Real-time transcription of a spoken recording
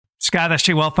Scott,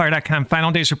 SJWellfire.com.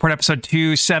 Final Days Report, episode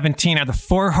 217. Are the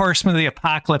four horsemen of the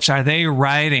apocalypse, are they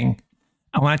riding?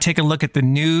 I want to take a look at the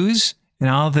news and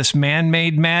all this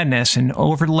man-made madness and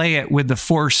overlay it with the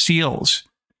four seals.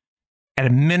 At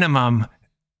a minimum,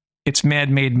 it's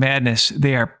man-made madness.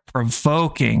 They are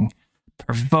provoking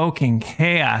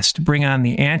chaos to bring on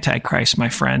the Antichrist, my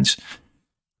friends.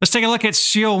 Let's take a look at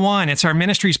Seal 1. It's our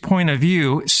ministry's point of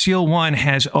view. Seal 1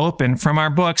 has opened from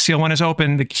our book. Seal 1 has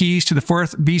opened the keys to the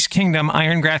fourth beast kingdom,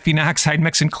 iron, graphene oxide,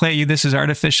 mix, and clay. This is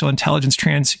artificial intelligence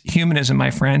transhumanism, my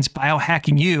friends,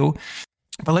 biohacking you.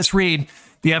 But let's read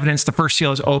the evidence. The first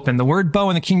seal is open. The word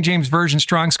bow in the King James Version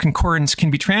Strong's Concordance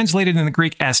can be translated in the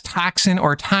Greek as toxin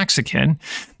or toxicant.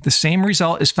 The same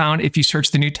result is found if you search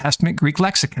the New Testament Greek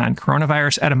lexicon.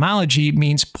 Coronavirus etymology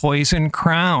means poison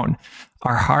crown.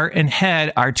 Our heart and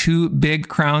head are two big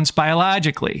crowns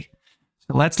biologically.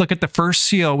 So let's look at the first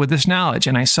seal with this knowledge.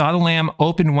 And I saw the Lamb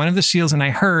open one of the seals, and I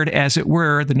heard, as it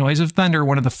were, the noise of thunder,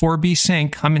 one of the four beasts saying,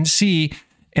 "Come and see."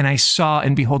 And I saw,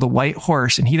 and behold, a white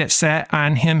horse, and he that sat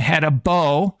on him had a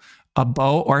bow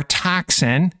or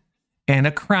toxin, and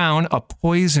a crown, a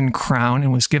poison crown,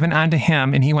 and was given unto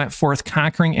him, and he went forth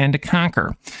conquering and to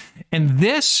conquer. And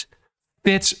this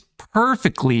fits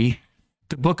perfectly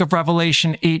the book of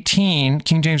Revelation 18,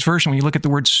 King James Version. When you look at the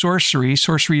word sorcery,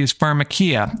 sorcery is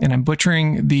pharmakia, and I'm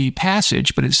butchering the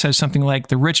passage, but it says something like,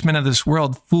 the rich men of this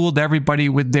world fooled everybody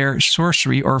with their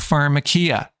sorcery or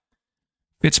pharmakia.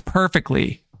 Fits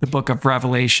perfectly the book of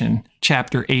Revelation,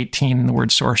 chapter 18, in the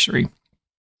word sorcery.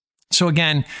 So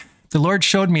again, the Lord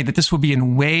showed me that this will be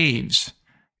in waves.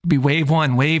 It'll be wave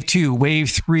 1, wave 2, wave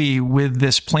 3 with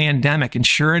this pandemic. And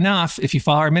sure enough, if you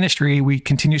follow our ministry, we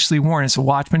continuously warn, it's a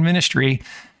Watchman ministry.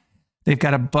 They've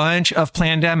got a bunch of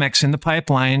pandemics in the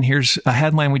pipeline. Here's a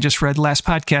headline we just read last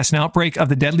podcast. An outbreak of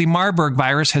the deadly Marburg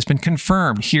virus has been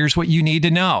confirmed. Here's what you need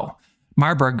to know.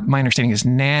 Marburg, my understanding, is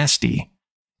nasty.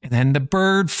 And then the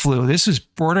bird flu. This is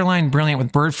borderline brilliant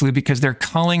with bird flu because they're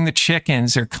culling the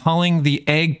chickens. They're culling the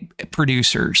egg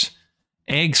producers.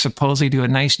 Eggs supposedly do a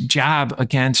nice job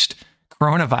against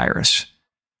coronavirus.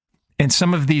 And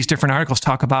some of these different articles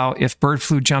talk about if bird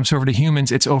flu jumps over to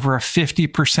humans, it's over a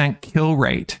 50% kill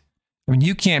rate. I mean,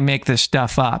 you can't make this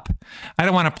stuff up. I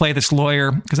don't want to play this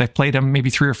lawyer because I've played him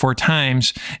maybe 3 or 4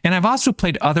 times. And I've also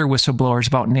played other whistleblowers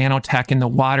about nanotech in the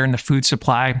water and the food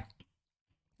supply.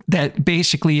 That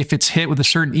basically, if it's hit with a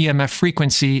certain EMF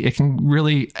frequency, it can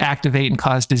really activate and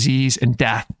cause disease and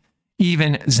death,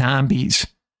 even zombies.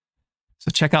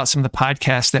 So check out some of the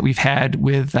podcasts that we've had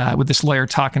with this lawyer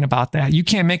talking about that. You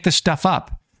can't make this stuff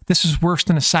up. This is worse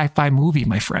than a sci-fi movie,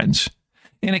 my friends.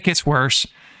 And it gets worse.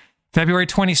 February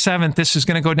 27th, this is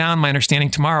going to go down, my understanding,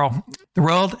 tomorrow. The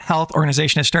World Health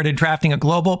Organization has started drafting a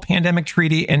global pandemic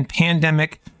treaty and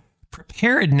pandemic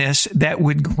preparedness that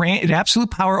would grant it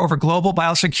absolute power over global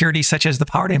biosecurity, such as the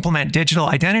power to implement digital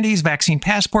identities, vaccine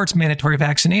passports, mandatory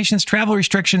vaccinations, travel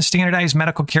restrictions, standardized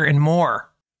medical care, and more.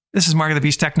 This is Mark of the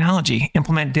Beast technology.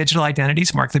 Implement digital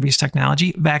identities, Mark of the Beast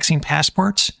technology, vaccine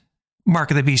passports,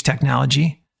 Mark of the Beast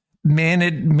technology,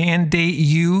 mandate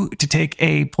you to take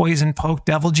a poison poke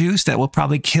devil juice that will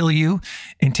probably kill you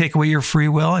and take away your free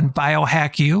will and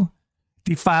biohack you,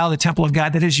 defile the temple of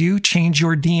God that is you, change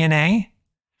your DNA.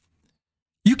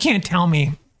 You can't tell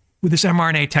me with this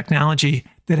mRNA technology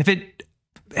that if it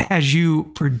has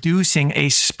you producing a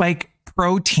spike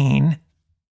protein,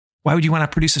 why would you want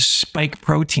to produce a spike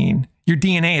protein? Your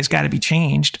DNA has got to be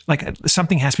changed. Like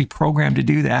something has to be programmed to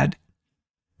do that.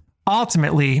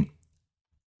 Ultimately,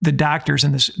 the doctors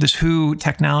and this WHO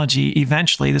technology,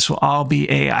 eventually, this will all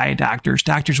be AI doctors.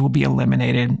 Doctors will be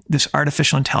eliminated. This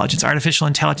artificial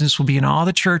intelligence will be in all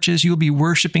the churches. You'll be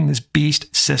worshiping this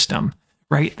beast system,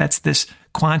 right? That's this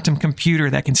quantum computer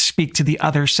that can speak to the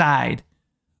other side.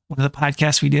 One of the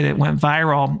podcasts we did, it went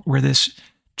viral where this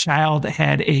child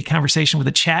had a conversation with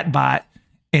a chat bot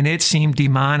and it seemed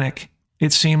demonic.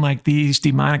 It seemed like these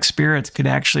demonic spirits could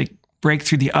actually break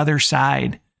through the other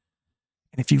side.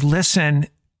 And if you listen,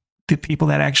 the people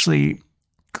that actually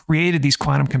created these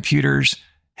quantum computers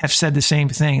have said the same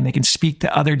thing. They can speak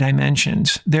to other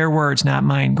dimensions. Their words, not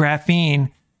mine.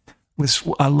 Graphene was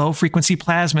a low frequency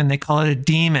plasma and they call it a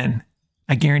demon.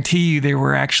 I guarantee you they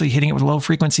were actually hitting it with low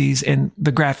frequencies and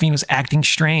the graphene was acting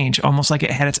strange, almost like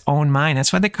it had its own mind.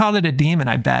 That's why they called it a demon,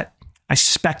 I bet. I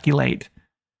speculate.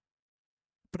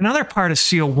 But another part of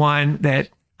Seal 1 that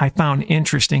I found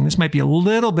interesting, this might be a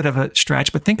little bit of a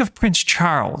stretch, but think of Prince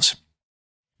Charles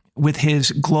with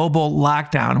his global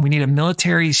lockdown. We need a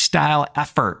military-style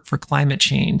effort for climate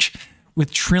change.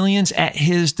 with trillions at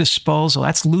his disposal.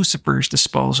 That's Lucifer's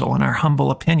disposal, in our humble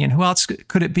opinion. Who else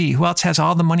could it be? Who else has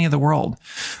all the money of the world?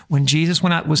 When Jesus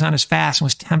was on his fast and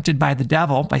was tempted by the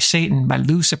devil, by Satan, by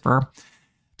Lucifer,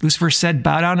 Lucifer said,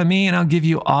 bow down to me and I'll give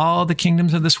you all the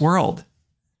kingdoms of this world.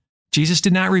 Jesus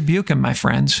did not rebuke him, my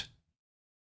friends.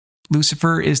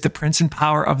 Lucifer is the prince and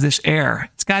power of this air.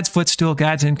 It's God's footstool.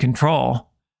 God's in control.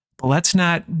 But let's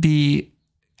not be,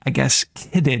 I guess,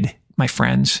 kidded, my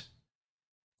friends.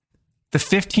 The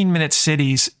 15-minute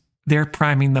cities, they're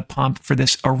priming the pump for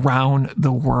this around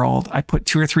the world. I put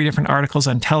 2 or 3 different articles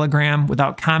on Telegram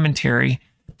without commentary,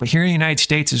 but here in the United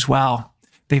States as well,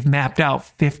 they've mapped out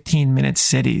 15-minute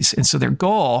cities. And so their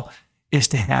goal is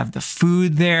to have the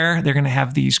food there. They're going to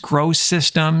have these grow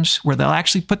systems where they'll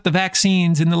actually put the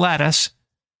vaccines in the lettuce,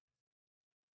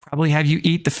 probably have you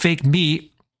eat the fake meat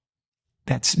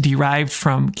that's derived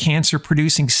from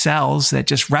cancer-producing cells that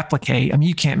just replicate. I mean,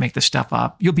 you can't make this stuff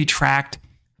up. You'll be tracked.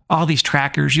 All these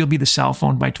trackers, you'll be the cell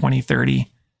phone by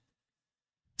 2030.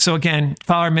 So again,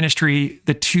 follow our ministry.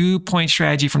 The 2-point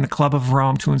strategy from the Club of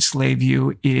Rome to enslave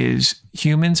you is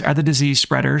humans are the disease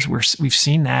spreaders. We've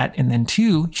seen that. And then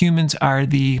 2, humans are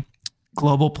the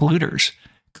global polluters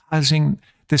causing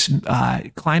this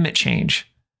climate change,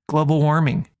 global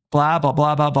warming. Blah, blah,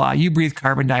 blah, blah, blah. You breathe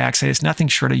carbon dioxide. It's nothing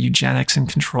short of eugenics and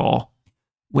control.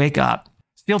 Wake up.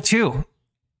 SEAL 2.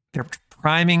 They're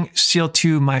priming SEAL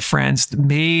 2, my friends. The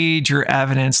major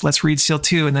evidence. Let's read SEAL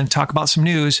 2 and then talk about some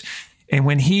news. And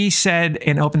when he said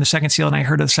and opened the second seal, and I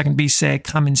heard of the second beast say,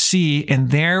 come and see,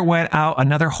 and there went out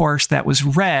another horse that was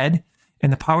red,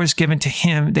 and the power was given to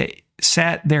him that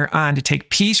sat thereon to take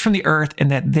peace from the earth,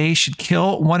 and that they should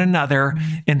kill one another.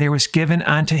 And there was given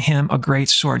unto him a great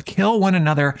sword. Kill one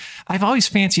another. I've always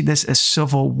fancied this as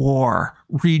civil war,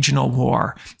 regional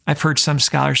war. I've heard some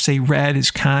scholars say red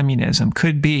is communism.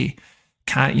 Could be,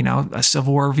 a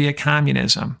civil war via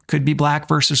communism. Could be black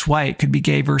versus white. Could be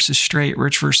gay versus straight,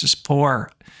 rich versus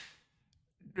poor,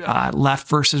 left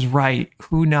versus right.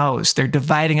 Who knows? They're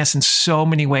dividing us in so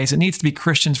many ways. It needs to be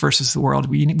Christians versus the world.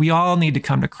 We all need to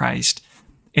come to Christ.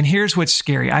 And here's what's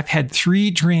scary. I've had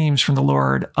 3 dreams from the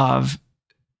Lord of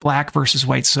black versus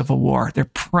white civil war. They're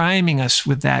priming us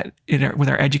with that with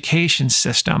our education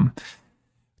system.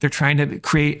 They're trying to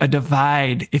create a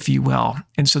divide, if you will.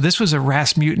 And so this was a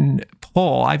Rasmussen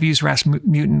poll. I've used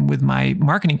Rasmussen with my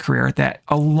marketing career that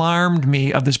alarmed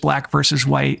me of this black versus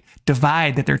white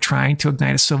divide that they're trying to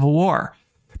ignite a civil war.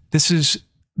 This is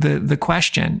the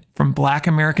question from black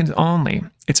Americans only.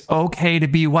 It's okay to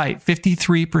be white.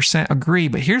 53% agree.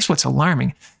 But here's what's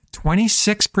alarming.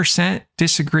 26%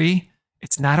 disagree.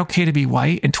 It's not okay to be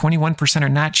white. And 21% are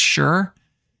not sure.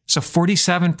 So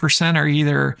 47% are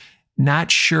either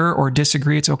not sure or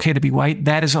disagree it's okay to be white.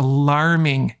 That is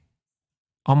alarming.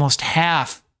 Almost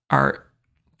half are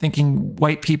thinking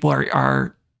white people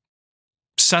are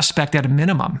suspect at a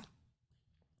minimum.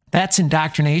 That's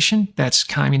indoctrination. That's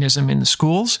communism in the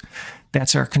schools.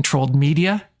 That's our controlled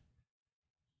media.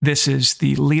 This is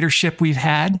the leadership we've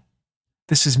had.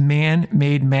 This is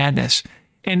man-made madness.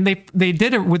 And they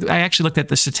did it with, I actually looked at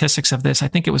the statistics of this. I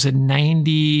think it was a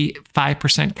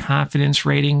 95% confidence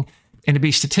rating. And to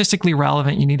be statistically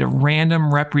relevant, you need a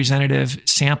random representative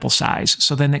sample size.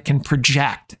 So then it can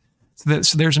project.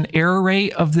 So there's an error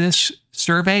rate of this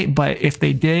survey, but if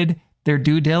they did their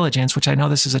due diligence, which I know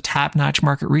this is a top-notch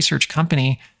market research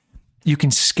company, you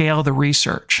can scale the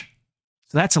research.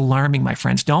 So that's alarming, my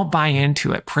friends. Don't buy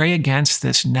into it. Pray against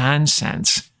this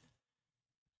nonsense.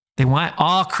 They want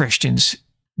all Christians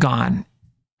gone.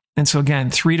 And so again,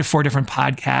 3 to 4 different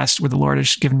podcasts where the Lord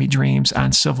has given me dreams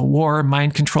on civil war,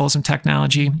 mind controls and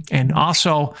technology. And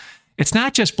also, it's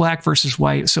not just black versus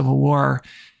white civil war.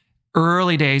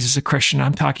 Early days as a Christian,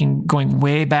 I'm talking going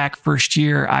way back first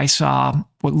year, I saw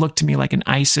what looked to me like an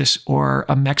ISIS or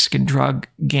a Mexican drug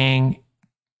gang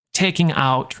taking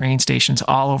out train stations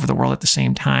all over the world at the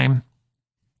same time.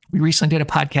 We recently did a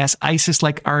podcast,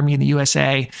 ISIS-like army in the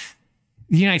USA.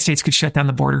 The United States could shut down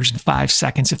the borders in 5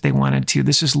 seconds if they wanted to.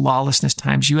 This is lawlessness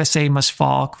times. USA must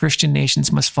fall. Christian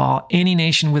nations must fall. Any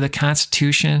nation with a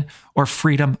constitution or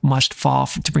freedom must fall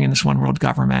to bring in this one world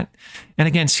government. And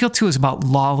again, SEAL 2 is about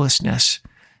lawlessness.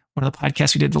 One of the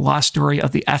podcasts we did, the lost story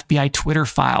of the FBI Twitter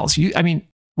files.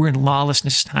 We're in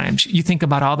lawlessness times. You think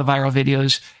about all the viral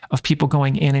videos of people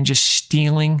going in and just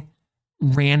stealing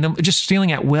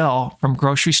at will from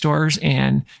grocery stores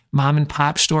and mom and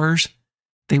pop stores.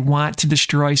 They want to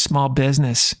destroy small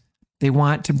business. They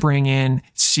want to bring in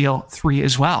SEAL 3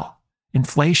 as well,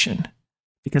 inflation.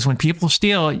 Because when people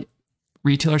steal,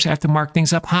 retailers have to mark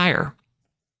things up higher.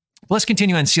 Let's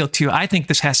continue on SEAL 2. I think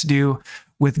this has to do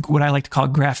with what I like to call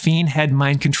graphene head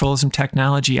mind controlism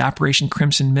technology, Operation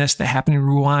Crimson Mist that happened in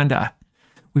Rwanda.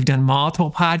 We've done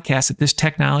multiple podcasts that this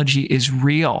technology is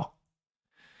real.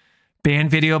 Banned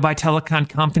video by Telecom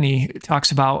Company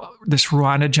talks about this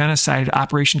Rwanda genocide,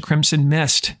 Operation Crimson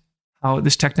Mist, how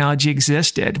this technology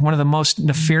existed. One of the most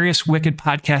nefarious, wicked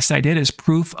podcasts I did is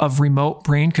proof of remote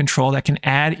brain control that can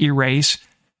add, erase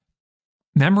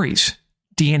memories.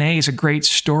 DNA is a great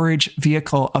storage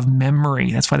vehicle of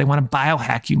memory. That's why they want to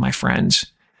biohack you, my friends.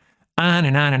 On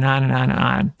and on and on and on and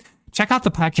on. Check out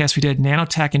the podcast we did,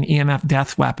 Nanotech and EMF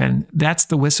Death Weapon. That's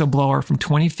the whistleblower from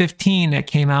 2015 that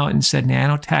came out and said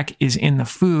nanotech is in the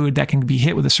food that can be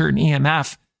hit with a certain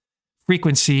EMF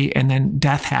frequency and then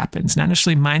death happens. Not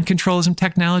necessarily mind controlism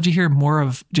technology here, more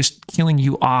of just killing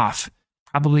you off.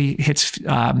 Probably hits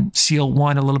SEAL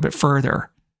 1 a little bit further.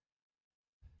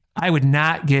 I would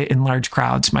not get in large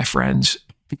crowds, my friends,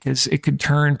 because it could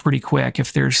turn pretty quick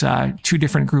if there's two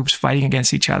different groups fighting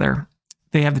against each other.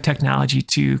 They have the technology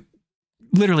to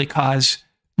literally cause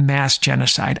mass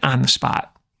genocide on the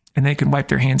spot, and they can wipe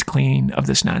their hands clean of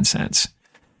this nonsense.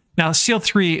 Now, SEAL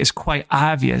 3 is quite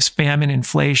obvious. Famine,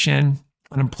 inflation,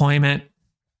 unemployment,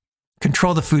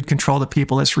 control the food, control the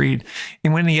people. Let's read.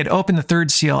 And when he had opened the third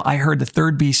seal, I heard the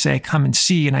third beast say, come and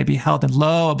see. And I beheld, and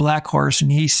lo, a black horse,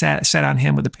 and he sat on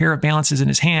him with a pair of balances in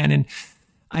his hand. And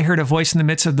I heard a voice in the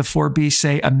midst of the four beasts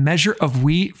say, a measure of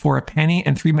wheat for a penny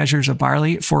and 3 measures of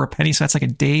barley for a penny. So that's like a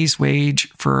day's wage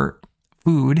for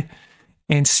food.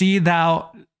 And see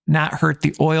thou not hurt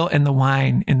the oil and the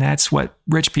wine. And that's what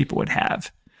rich people would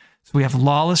have. So we have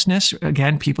lawlessness.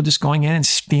 Again, people just going in and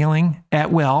stealing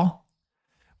at will.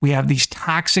 We have these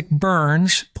toxic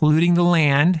burns polluting the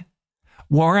land.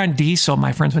 War on diesel,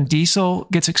 my friends. When diesel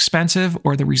gets expensive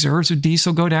or the reserves of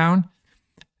diesel go down,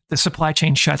 the supply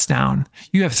chain shuts down.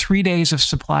 You have 3 days of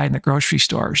supply in the grocery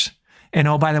stores. And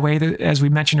oh, by the way, as we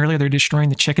mentioned earlier, they're destroying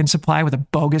the chicken supply with a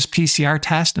bogus PCR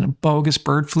test and a bogus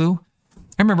bird flu.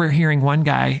 I remember hearing one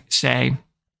guy say,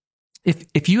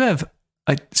 if you have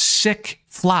a sick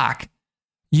flock,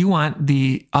 you want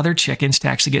the other chickens to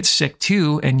actually get sick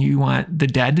too, and you want the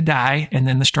dead to die, and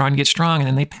then the strong to get strong, and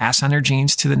then they pass on their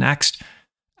genes to the next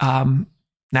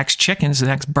chickens, the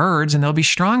next birds, and they'll be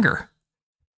stronger.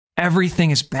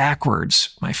 Everything is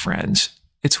backwards, my friends.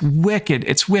 It's wicked.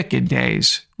 It's wicked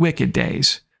days. Wicked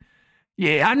days.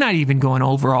 Yeah, I'm not even going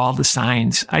over all the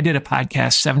signs. I did a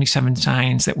podcast, 77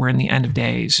 signs that were in the end of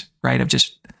days, right? Of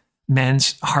just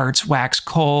men's hearts wax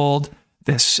cold.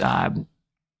 This,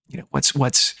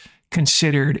 what's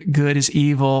considered good is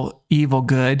evil, evil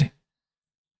good.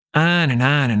 On and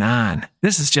on and on.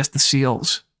 This is just the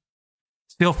SEALs.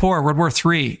 SEAL 4, World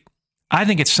War III. I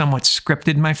think it's somewhat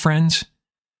scripted, my friends,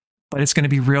 but it's going to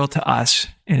be real to us.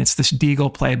 And it's this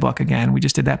Deagle playbook again. We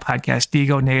just did that podcast,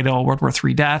 Deagle, NATO, World War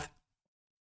III death.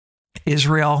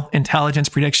 Israel, intelligence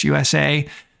predicts USA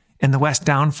and the West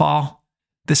downfall.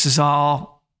 This is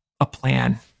all a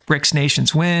plan. BRICS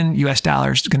nations win. US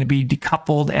dollar is going to be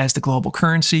decoupled as the global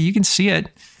currency. You can see it.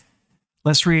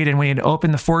 Let's read. And when he had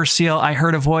opened the fourth seal, I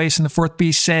heard a voice in the fourth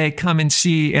beast say, come and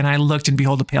see. And I looked, and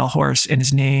behold, a pale horse, and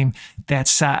his name that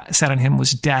sat on him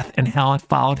was Death, and hell had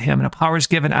followed him. And a power is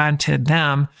given unto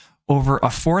them over a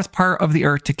fourth part of the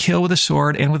earth to kill with a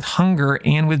sword, and with hunger,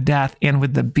 and with death, and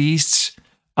with the beasts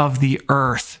of the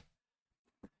earth.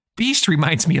 Beast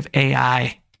reminds me of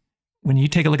AI. When you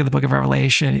take a look at the book of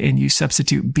Revelation and you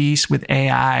substitute beast with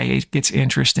AI, it gets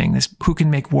interesting. This, who can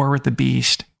make war with the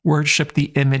beast, worship the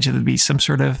image of the beast, some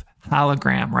sort of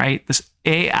hologram, right? This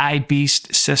AI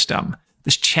beast system,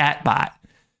 this chat bot.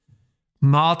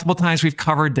 Multiple times we've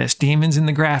covered this. Demons in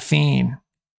the graphene,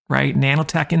 right?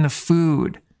 Nanotech in the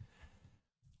food.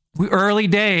 Early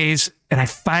days, and I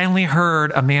finally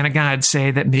heard a man of God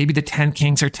say that maybe the 10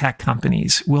 kings are tech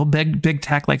companies. Will big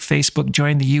tech like Facebook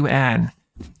join the UN?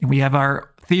 And we have our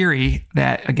theory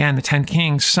that, again, the 10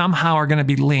 kings somehow are going to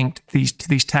be linked to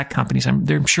these tech companies.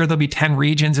 I'm sure there'll be 10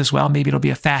 regions as well. Maybe it'll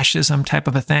be a fascism type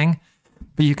of a thing.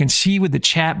 But you can see with the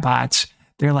chat bots,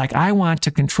 they're like, I want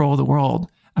to control the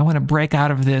world. I want to break out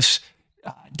of this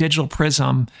digital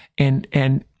prism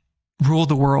and rule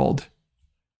the world.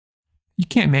 You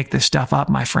can't make this stuff up,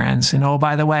 my friends. And oh,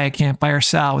 by the way, I can't buy or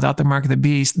sell without the mark of the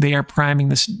beast. They are priming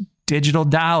this digital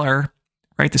dollar,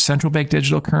 right? The central bank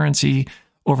digital currency.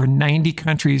 Over 90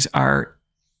 countries are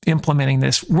implementing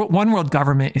this. One world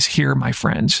government is here, my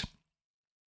friends.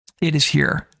 It is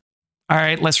here. All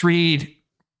right, let's read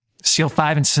SEAL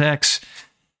 5 and 6.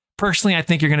 Personally, I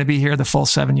think you're going to be here the full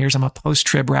 7 years. I'm a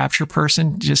post-trib rapture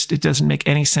person. Just, it doesn't make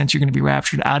any sense. You're going to be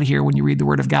raptured out of here when you read the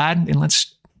word of God. And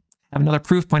let's I have another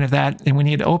proof point of that. And when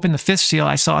he had opened the fifth seal,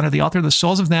 I saw under the altar the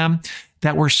souls of them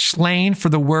that were slain for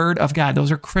the word of God.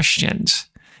 Those are Christians.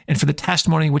 And for the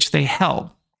testimony which they held.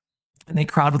 And they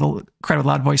cried with a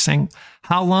loud voice, saying,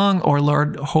 how long, O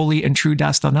Lord, holy and true,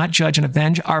 dost thou not judge and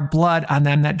avenge our blood on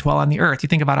them that dwell on the earth? You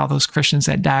think about all those Christians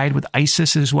that died with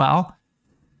ISIS as well.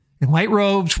 And white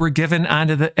robes were given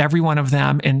unto every one of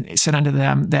them, and said unto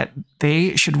them that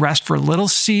they should rest for a little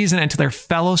season until their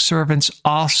fellow servants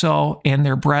also and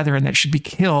their brethren that should be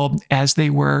killed as they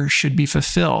were should be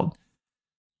fulfilled.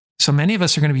 So many of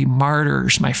us are going to be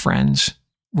martyrs, my friends.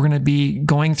 We're going to be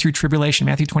going through tribulation.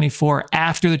 Matthew 24,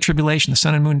 after the tribulation, the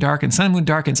sun and moon darken. Sun and moon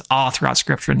darkens all throughout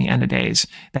Scripture in the end of days.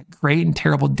 That great and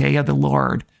terrible day of the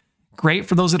Lord. Great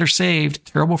for those that are saved,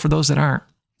 terrible for those that aren't.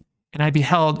 And I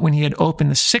beheld when he had opened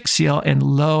the sixth seal, and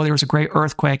lo, there was a great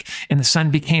earthquake, and the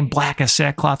sun became black as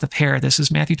sackcloth of hair. This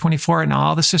is Matthew 24 and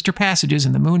all the sister passages.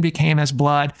 And the moon became as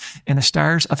blood, and the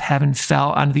stars of heaven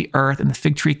fell onto the earth, and the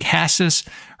fig tree casteth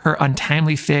her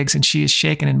untimely figs, and she is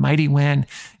shaken in mighty wind.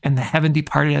 And the heaven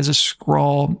departed as a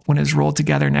scroll when it is rolled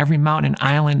together, and every mountain and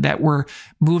island that were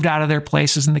moved out of their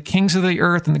places, and the kings of the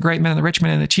earth, and the great men, and the rich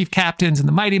men, and the chief captains, and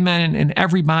the mighty men, and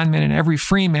every bondman, and every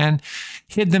free man,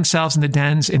 hid themselves in the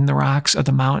dens in the rocks of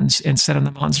the mountains, and said on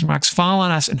the mountains and rocks, fall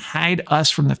on us, and hide us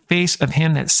from the face of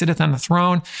him that sitteth on the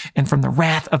throne, and from the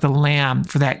wrath of the Lamb,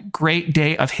 for that great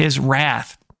day of his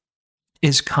wrath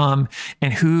is come,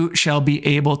 and who shall be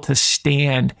able to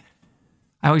stand?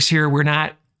 I always hear we're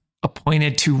not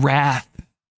appointed to wrath.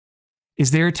 Is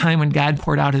there a time when God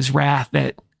poured out his wrath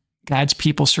that God's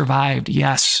people survived?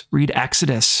 Yes. Read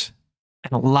Exodus.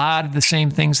 And a lot of the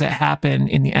same things that happen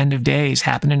in the end of days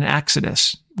happen in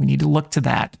Exodus. We need to look to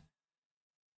that.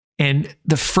 And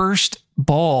the first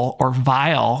bowl or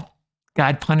vial,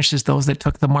 God punishes those that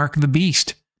took the mark of the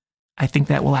beast. I think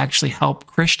that will actually help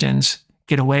Christians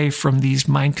get away from these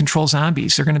mind control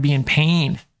zombies. They're going to be in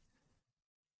pain.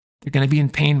 They're going to be in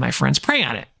pain, my friends. Pray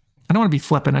on it. I don't want to be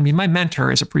flippant. I mean, my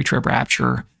mentor is a pre-trib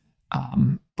rapture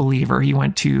believer. He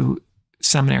went to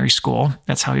seminary school.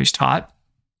 That's how he was taught.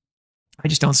 I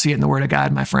just don't see it in the Word of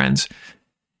God, my friends.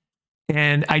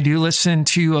 And I do listen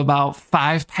to about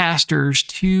 5 pastors.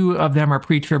 2 of them are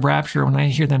pre-trib rapture. When I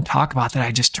hear them talk about that,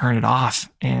 I just turn it off.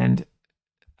 And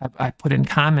I put in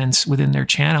comments within their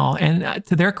channel. And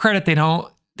to their credit, they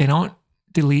don't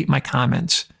delete my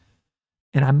comments.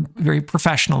 And I'm very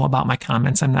professional about my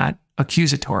comments. I'm not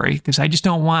accusatory, because I just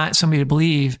don't want somebody to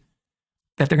believe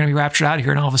that they're going to be raptured out of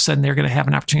here and all of a sudden they're going to have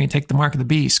an opportunity to take the mark of the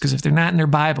beast. Because if they're not in their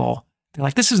Bible, they're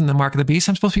like, this isn't the mark of the beast.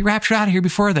 I'm supposed to be raptured out of here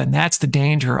before then. That's the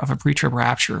danger of a pre-trib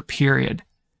rapture, period.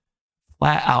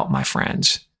 Flat out, my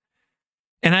friends.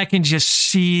 And I can just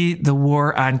see the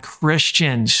war on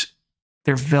Christians.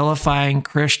 They're vilifying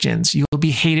Christians. You'll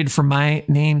be hated for my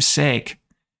name's sake.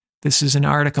 This is an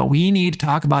article. We need to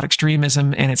talk about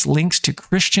extremism and its links to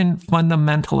Christian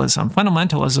fundamentalism.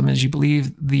 Fundamentalism is you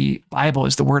believe the Bible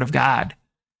is the Word of God.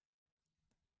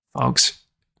 Folks,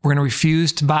 we're going to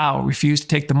refuse to bow, refuse to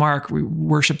take the mark, we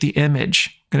worship the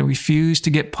image. We're going to refuse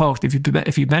to get poked. If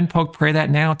you've been poked, pray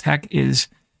that nanotech is,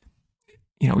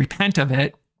 repent of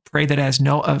it. Pray that it has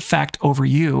no effect over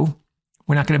you.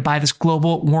 We're not going to buy this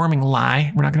global warming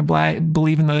lie. We're not going to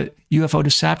believe in the UFO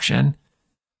deception.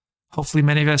 Hopefully,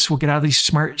 many of us will get out of these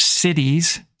smart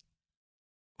cities.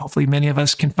 Hopefully, many of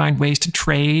us can find ways to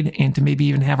trade and to maybe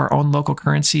even have our own local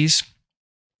currencies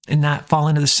and not fall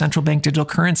into the central bank digital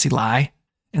currency lie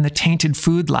and the tainted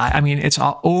food lie. I mean, it's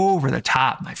all over the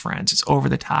top, my friends. It's over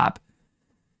the top.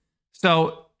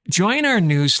 So join our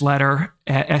newsletter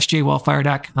at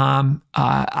sjwellfire.com.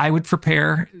 I would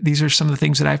prepare. These are some of the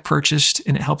things that I've purchased,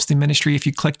 and it helps the ministry if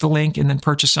you click the link and then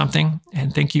purchase something.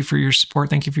 And thank you for your support.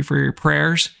 Thank you for your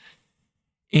prayers.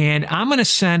 And I'm going to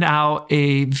send out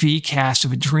a VCast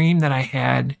of a dream that I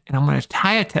had, and I'm going to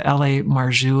tie it to L.A.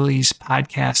 Marzulli's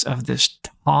podcast of this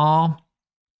tall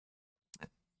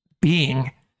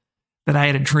being that I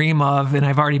had a dream of. And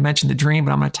I've already mentioned the dream,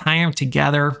 but I'm going to tie them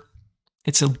together.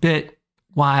 It's a bit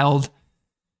wild.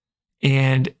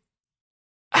 And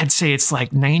I'd say it's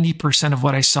like 90% of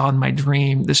what I saw in my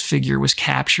dream, this figure was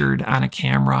captured on a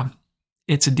camera.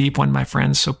 It's a deep one, my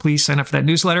friends. So please sign up for that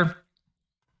newsletter.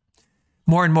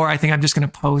 More and more, I think I'm just going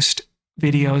to post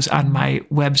videos on my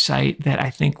website that I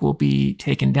think will be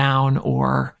taken down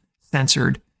or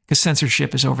censored, because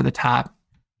censorship is over the top.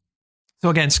 So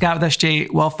again, Scott with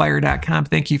sjwellfire.com.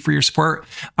 Thank you for your support.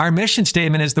 Our mission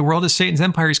statement is: the world of Satan's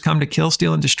empire has come to kill,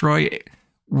 steal, and destroy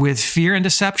with fear and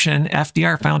deception.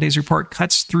 FDR, Final Days Report,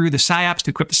 cuts through the psyops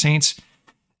to equip the saints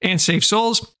and save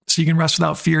souls so you can rest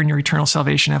without fear in your eternal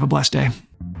salvation. Have a blessed day.